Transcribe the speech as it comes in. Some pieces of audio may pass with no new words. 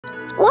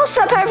What's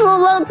up,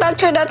 everyone? Welcome back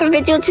to another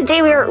video.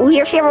 Today we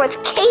are here with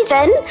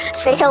Kayden.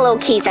 Say hello,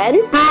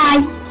 Kayden. Hi.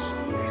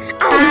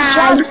 And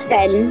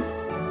Johnson.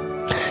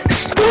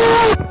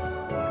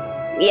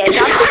 Yeah,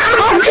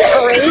 Johnson's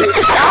great.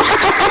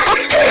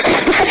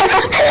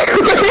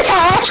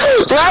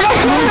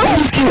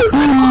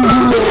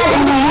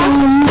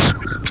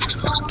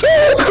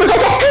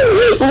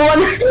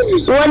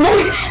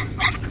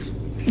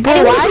 Bro,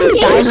 why are you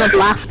dying with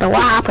laughter?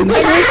 What happened?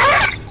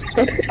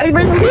 I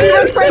was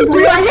here for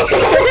what the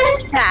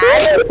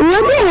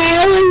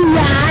hell is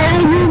that?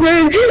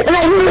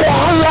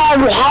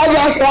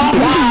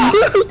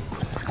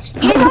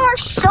 You are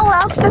so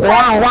loud. This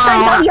has to turn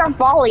down your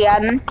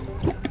volume.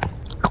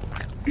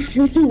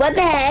 What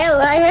the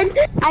hell? I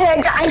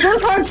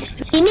just heard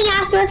screaming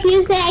after a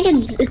few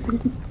seconds.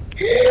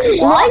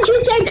 Once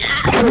you said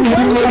and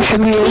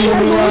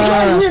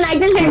I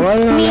just heard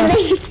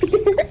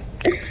screaming.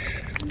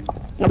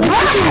 What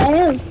the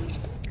hell?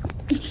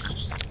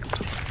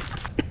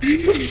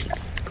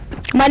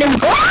 My name's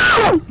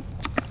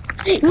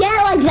yeah,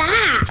 like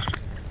that.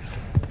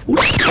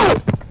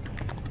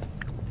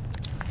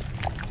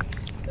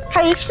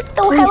 Can you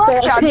still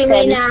hello,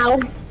 Johnson? Now.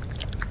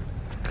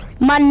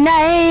 My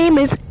name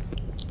is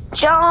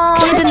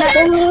Johnson.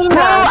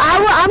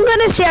 I'm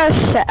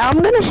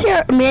gonna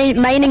share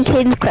mine and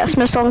Caden's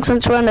Christmas song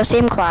since we're in the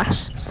same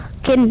class.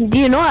 Caden, do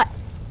you know it?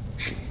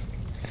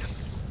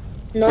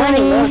 No, I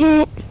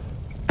don't.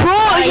 Bro,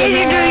 you're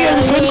in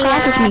the same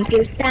class as me.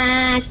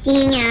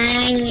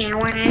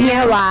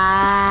 Yeah,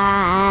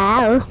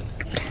 wow.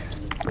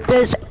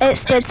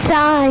 It's the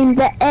time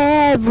that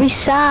every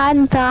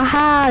Santa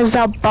has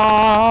a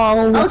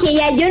ball. Okay,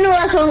 yeah, you know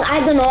that song,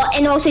 I don't know,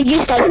 and also you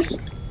sing.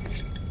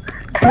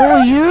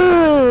 Oh,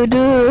 you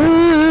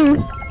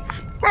do.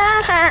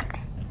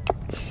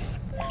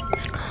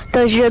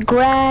 Does your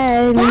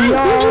granny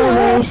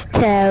always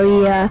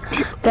tell ya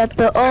that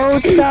the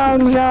old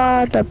songs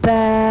are the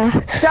best?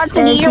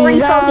 Johnson, you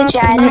refill the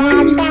jet.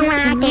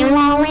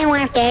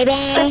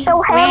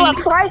 So hey,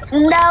 looks like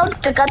no.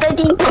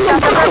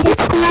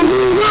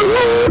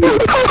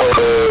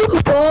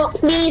 Oh,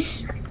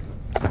 please.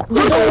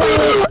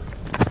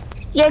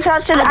 Yeah,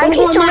 Johnson, I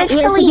can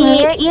literally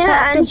mute you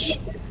and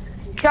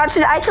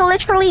Johnson, I can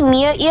literally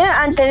mute you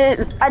and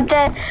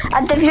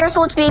the viewers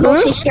won't be able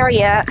to hear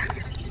you.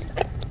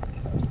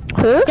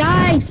 Who?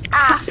 Guys,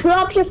 pull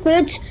up your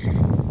food.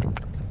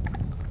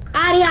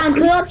 Ariane,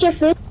 pull up your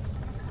food.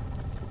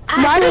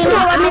 Why is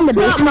no one in the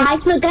basement? My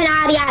food and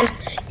Ariane.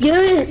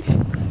 You.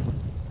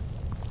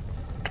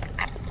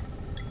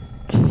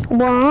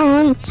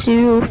 1,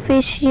 2,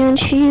 fishy and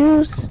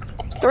shoes.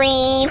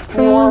 3,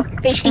 4,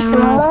 fishy some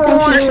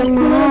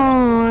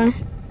more.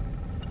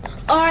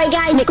 Alright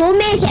guys, go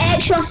make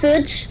extra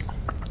foods.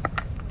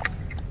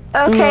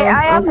 Okay,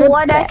 I have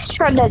one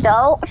extra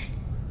noodle.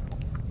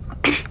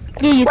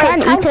 Yeah, you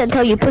can't eat it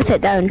until you put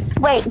it down.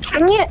 Wait,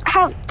 can you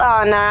have...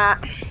 Oh, nah.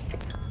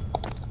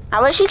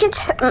 I wish you could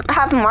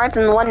have more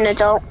than one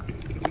noodle.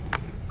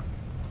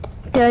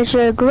 Does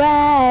your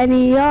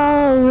granny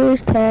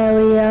always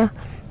tell ya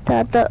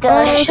that the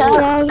old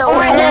songs are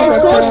Alright, let's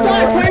go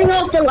start turning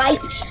off the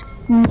lights.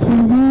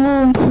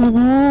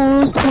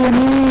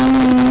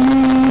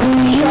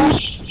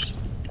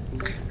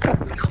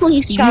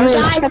 Please, Charles.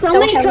 Guys,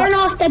 somebody turn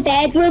off the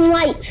bedroom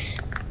lights.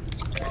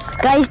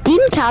 Guys, Dean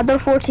Cadder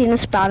 14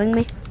 is spamming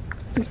me.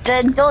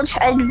 The Dodge.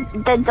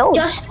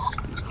 Just.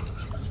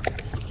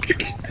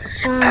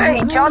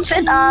 Alright,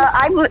 Johnson,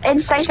 I'm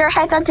inside your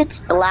head and it's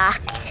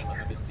black.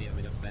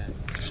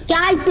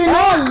 Guys, do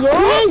not,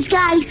 please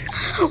guys,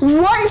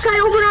 once I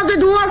open up the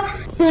door,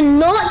 do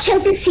not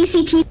check the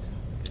CCTV.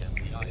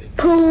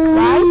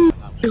 Please.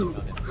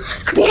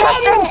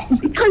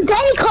 Because then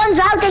he comes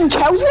out and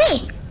kills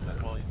me.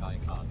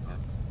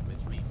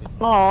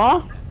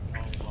 Aww.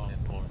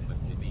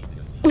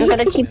 I'm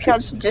gonna keep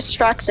Johnson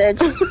distracted.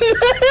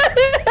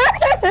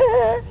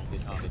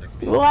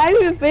 Why are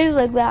your face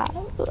like that?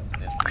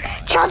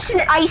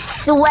 Johnson, I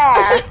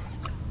swear.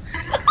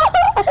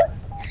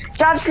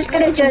 Johnson's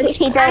gonna do it.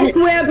 He done. I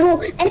swear, bro.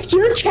 If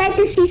you check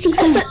the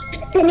CCTV,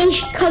 then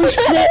he comes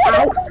straight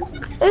out.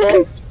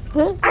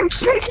 I'm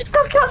trying to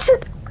stop Johnson.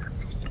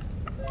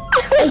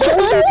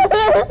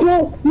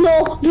 Bro,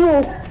 no,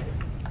 bro.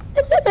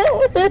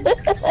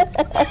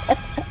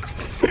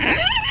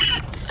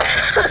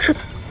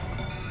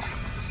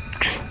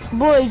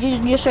 Boy,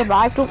 you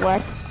survived, don't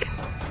worry.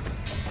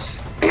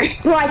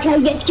 Bro, I tell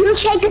you, if you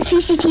check the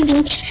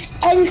CCTV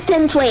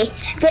instantly,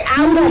 then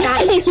I'm gonna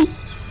die.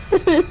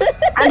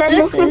 And then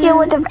this video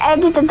would have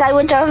ended and I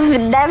would have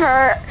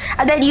never,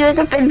 and then you would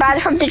have been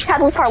banned from the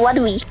channel for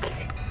 1 week.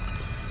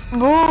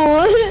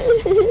 Bro,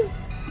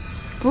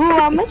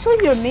 I'm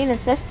actually your main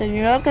assistant,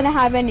 you're not gonna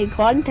have any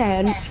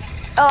content.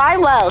 Oh, I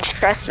will,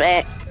 trust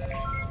me.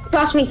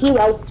 Trust me, he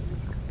will.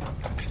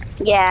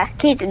 Yeah,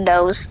 Kayden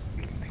knows.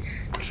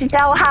 Since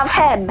I'll have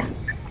him.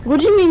 What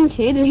do you mean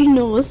Kayden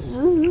knows?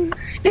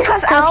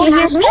 Because I'll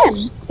use him.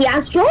 He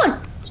has John.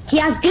 He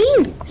has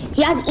Dean.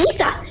 He has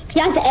Isa. He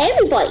has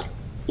everybody.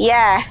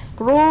 Yeah.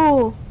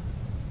 Bro.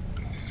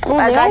 Bro,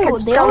 Like, I could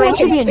still make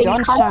it in speak.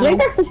 John's You're channel.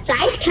 just a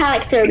side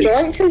character,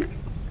 Johnson.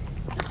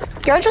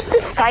 You're just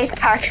a side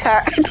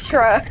character.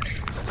 Extra.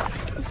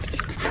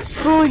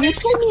 Bro, you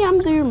told me I'm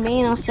the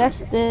main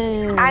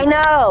assistant. I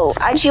know,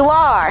 as you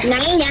are. Nah.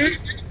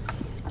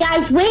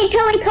 Guys, wait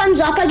till he comes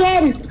up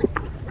again.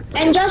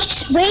 And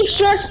just wait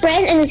your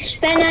sprint and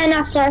spin in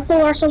a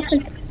circle or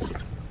something.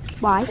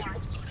 Why?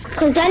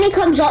 Because then he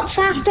comes up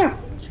faster.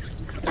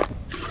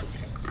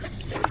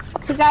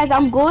 So guys,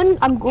 I'm going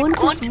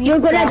to You're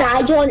gonna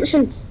die,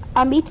 Johnson.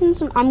 I'm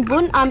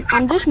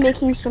just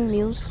making some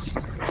meals.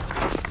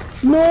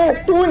 No,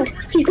 don't.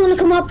 He's gonna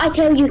come up, I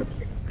tell you.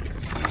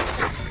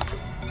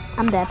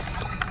 I'm dead.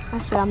 I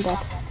swear I'm dead.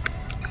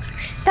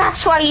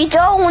 That's why you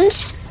don't.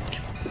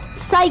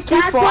 Psych,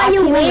 That's why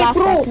you wait,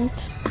 bro.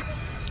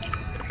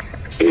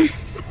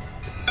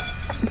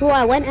 Bro,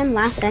 I went in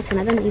last second.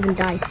 I didn't even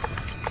die.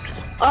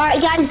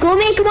 Alright guys, go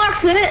make more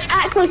food.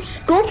 Actually,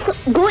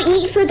 go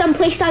eat food and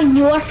place down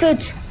your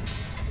food.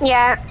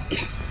 Yeah.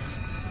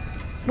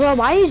 Bro,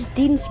 why is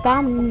Dean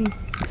spamming me?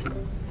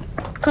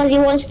 Because he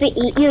wants to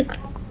eat you.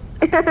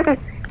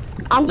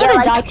 I'm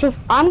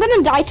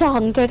gonna die to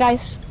hunger,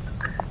 guys.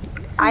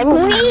 I'm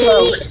Wait.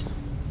 close.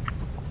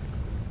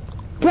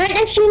 Brent,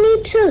 if you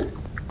need to.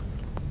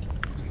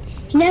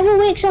 Never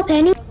wakes up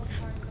any.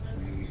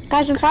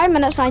 Guys, in 5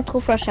 minutes I need to go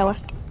for a shower.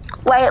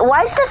 Wait,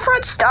 why is the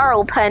front door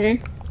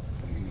open?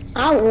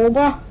 I don't know,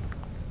 bro.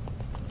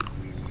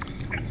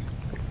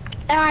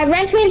 I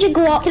recommend you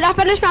go up. Can I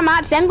finish my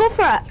match then go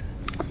for it?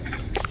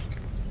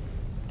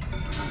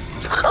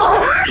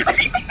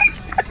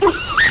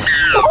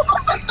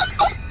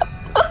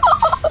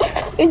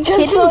 It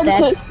just Kitty's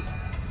dead.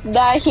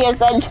 That he is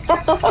dead.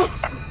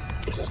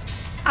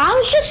 I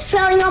was just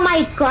filling up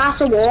my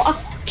glass of water.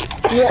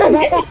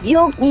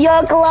 Your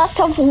glass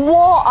of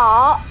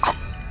water.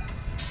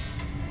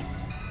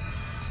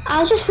 I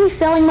was just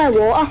refilling my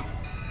water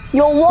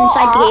Your water.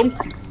 inside the game.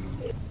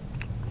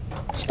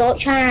 Stop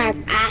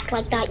trying to act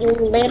like that, you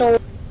little.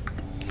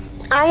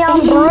 I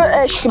am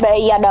British,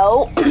 mate, you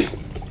know.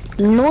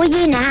 No,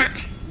 you're not.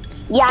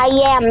 Yeah, I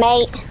am,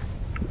 mate.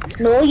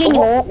 No, you're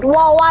not.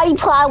 Well, I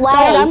play away.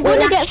 Guys, I'm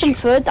going to get some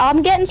food.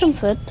 I'm getting some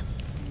food.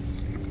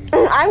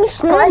 I'm Go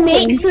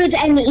sprinting. make food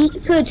and eat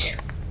food.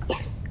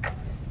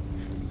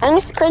 I'm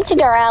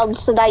sprinting around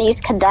so that you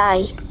can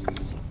die.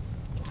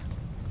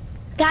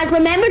 Guys,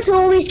 remember to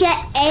always get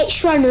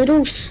extra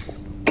noodles.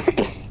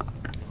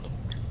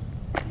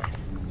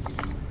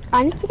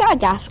 I need to get a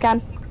gas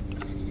can.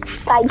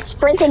 I'm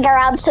sprinting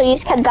around so you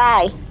can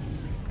die.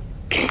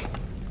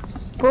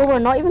 Bro, we're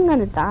not even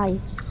gonna die.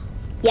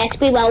 Yes,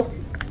 we will.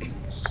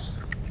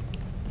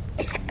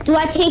 Do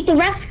I take the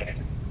risk?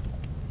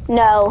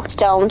 No,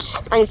 don't.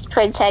 I'm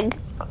sprinting.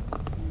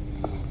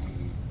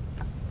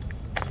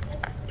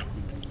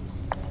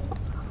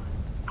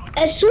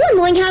 It's so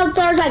annoying how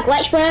there's a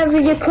glitch whenever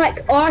you click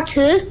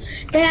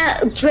R2,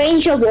 then it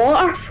drains your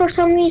water for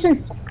some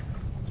reason.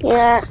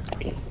 Yeah.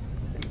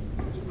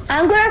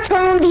 I'm gonna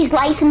turn on these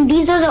lights, and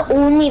these are the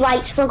only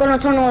lights we're gonna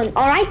turn on,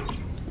 alright?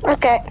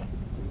 Okay.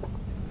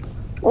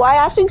 Why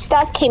asking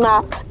stats came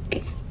up?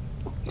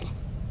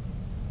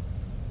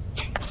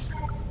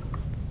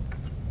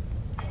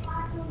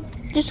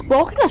 Just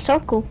walk in a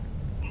circle.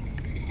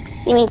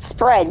 You mean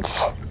sprint?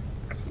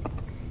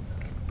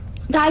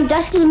 Guys,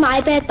 this is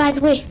my bed, by the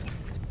way.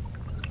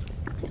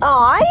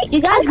 Oh,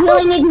 You guys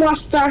really need more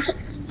stuff.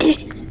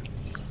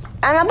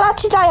 I'm about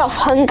to die of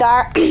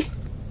hunger.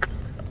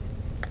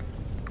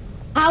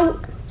 I'll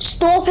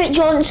stop it,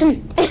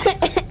 Johnson.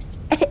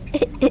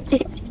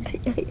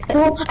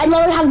 Bro, I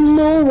literally have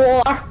no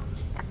water.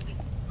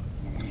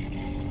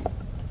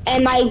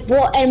 And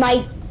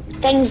my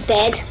thing's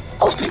dead.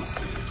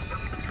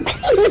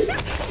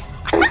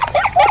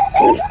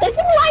 This is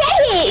why I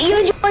hate you,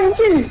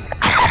 Johnson.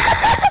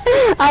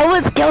 I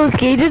was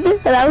gated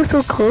and I was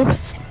so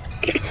close.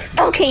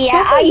 Okay,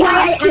 yeah, This is why I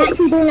have to.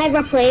 actually don't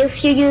ever play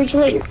with you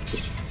usually.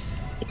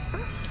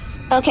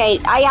 Okay,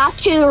 I have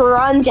to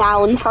run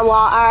down for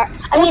water.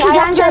 Okay,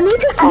 guys, I need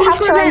to sleep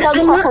for a run bit. down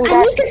for hunger.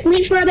 I need to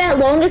sleep for a bit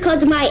longer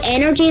because my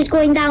energy is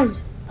going down.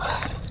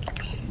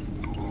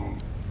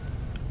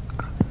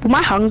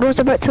 My hunger's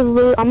about to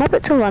lose. I'm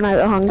about to run out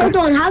of hunger. Hold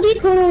on, how do you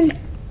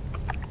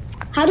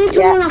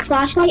turn on a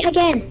flashlight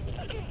again?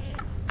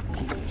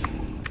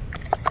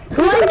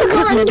 What's the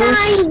button,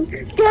 guys?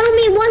 Tell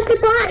me, what's the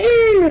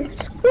button?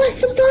 What's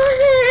the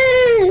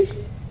button?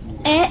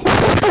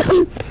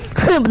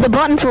 The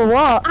button for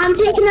what? I'm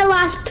taking the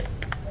last.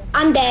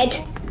 I'm dead.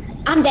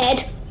 I'm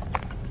dead.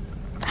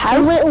 How?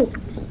 Little.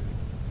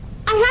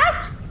 I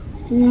have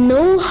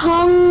no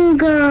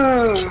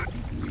hunger.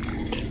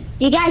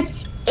 You guys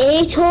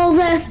ate all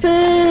the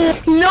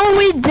food. No,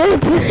 we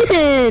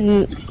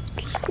didn't.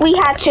 We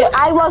had to.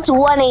 I was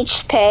 1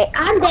 HP.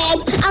 I'm dead.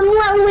 I'm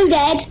literally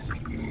dead.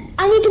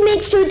 I need to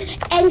make food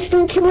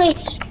instantly.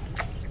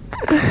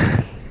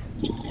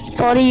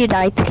 Sorry you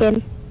died,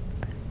 Ken.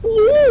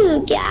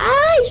 You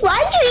guys,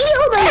 why'd you eat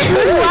all my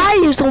food? Why are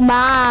you so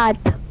mad?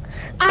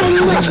 I'm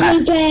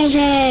literally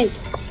dead.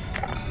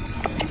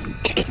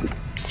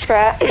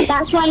 extra.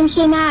 That's why I'm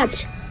so mad.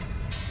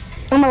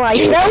 I'm alive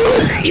though.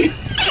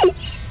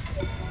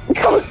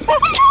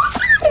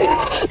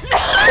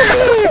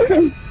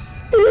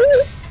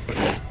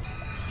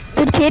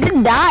 The kid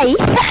didn't die.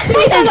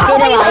 I'm still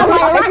alive.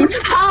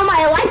 How am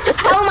I alive?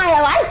 How am I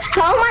alive?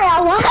 How am I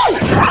alive?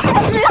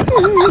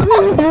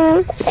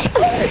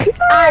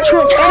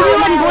 Actually,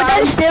 Everyone go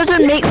downstairs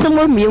and make some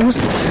more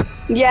meals.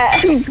 Yeah,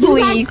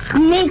 please.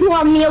 Make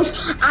more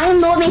meals. I'm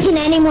not making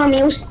any more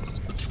meals.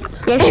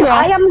 Yes, you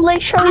I are. am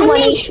literally I one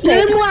made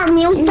HP. 2 more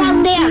meals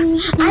down there.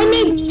 I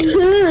made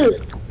 2.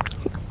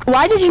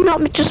 Why did you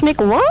not just make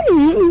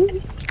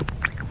one?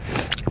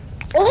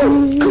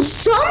 Oh,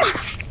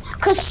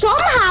 cause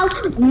somehow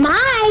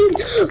mine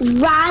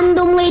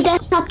randomly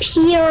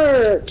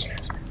disappeared.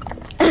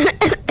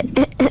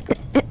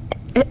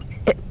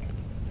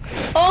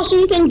 Also,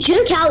 you can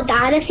juke out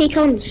Dad if he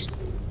comes.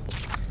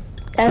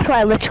 That's what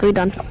I literally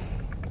done.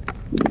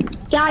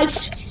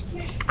 Guys,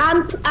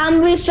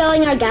 I'm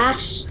refilling our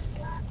gas.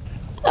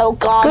 Oh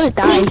god. Good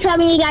die. Please tell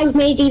me you guys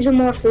made even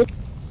more food.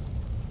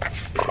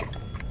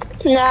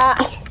 Nah.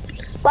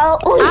 Well,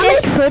 we I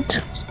did. made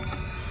food.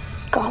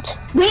 God.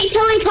 Wait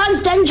till he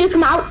comes, then juke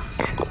him out.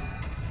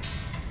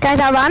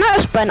 Guys, I ran out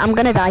of sprint. I'm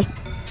gonna die.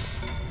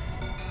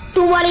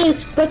 Don't worry,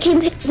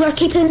 we're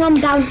keeping him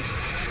down.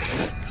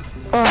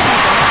 Oh.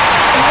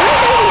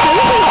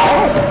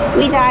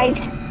 We died.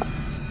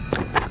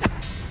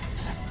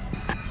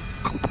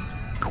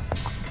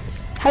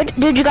 How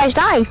did you guys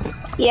die?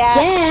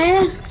 Yeah.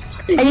 Yeah.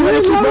 Are you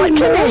gonna keep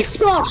watching it?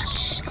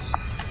 Boss.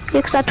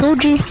 Yeah, 'cause I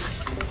told you.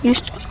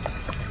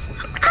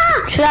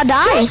 Should I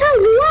die? That's how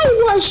low I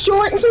was,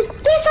 Johnson.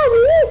 That's how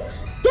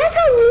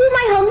low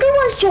my hunger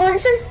was,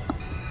 Johnson.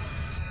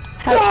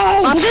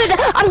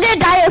 I'm gonna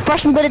die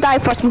first. I'm gonna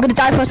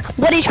die first.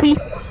 1 HP.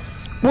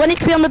 1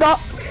 HP on the dot.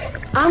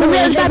 I'm Go to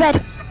leaving. bed.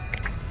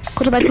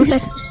 Go to bed. Go to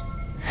bed.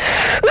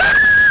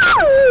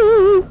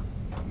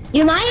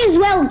 You might as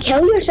well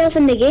kill yourself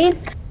in the game,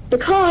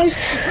 because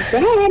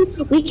then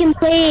we can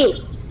play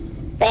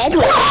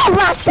Bedwars. Oh,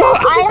 that's So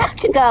I have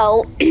to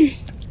go.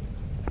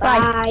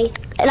 Bye.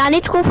 And I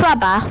need to go for a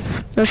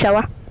bath. No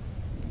shower.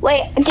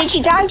 Wait, did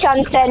you die,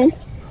 Johnson?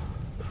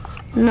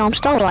 No, I'm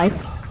still alive.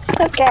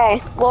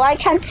 Okay. Well, I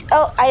can't.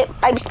 Oh,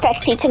 I'm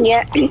spectating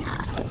it.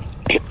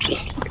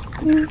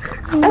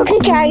 Okay,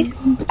 guys.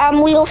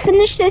 We'll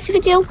finish this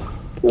video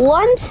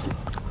once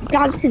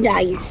Johnson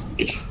dies.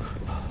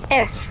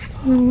 If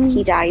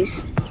he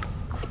dies.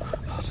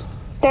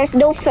 There's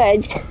no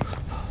food.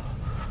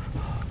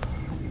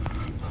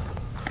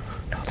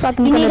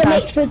 You need to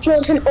make food,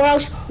 Johnson, or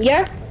else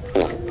you're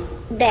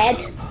dead.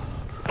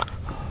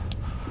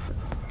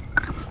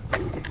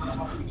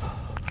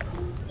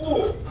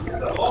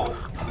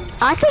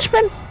 I can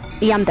spin.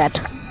 Yeah, I'm dead.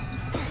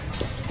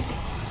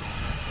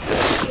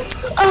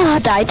 Oh, I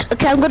died.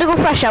 Okay, I'm gonna go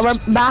for a shower.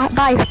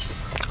 Bye.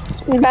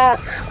 But,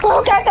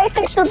 well, guys, I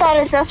think so that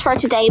is us for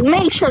today.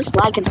 Make sure to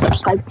like and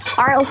subscribe,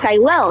 or else I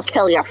will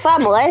kill your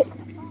family.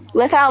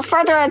 Without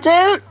further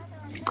ado,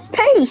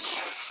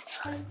 peace.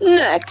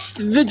 Next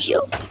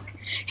video.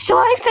 So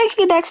I think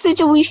the next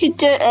video we should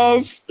do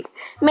is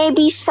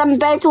maybe some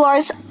Bed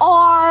Wars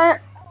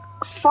or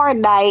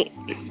Fortnite.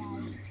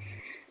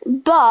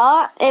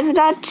 But if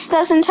that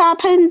doesn't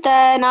happen,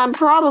 then I'm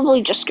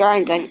probably just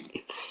grinding.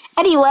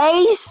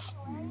 Anyways,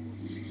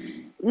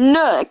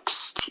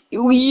 next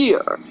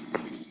year,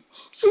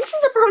 since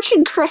it's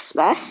approaching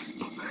Christmas,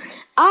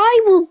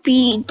 I will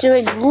be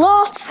doing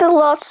lots and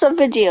lots of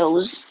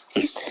videos.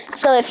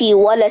 So if you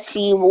want to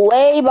see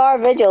way more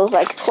videos,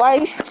 like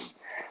twice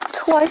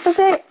a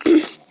day,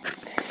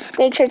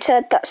 make sure to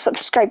hit that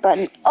subscribe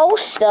button.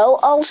 Also,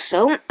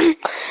 I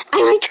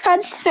might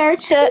transfer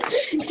to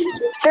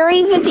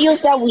 3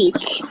 videos a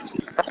week,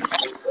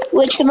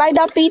 which might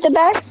not be the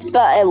best,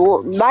 but it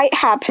might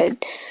happen.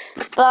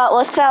 But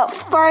without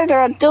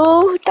further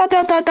ado,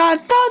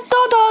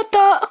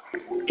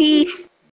 peace.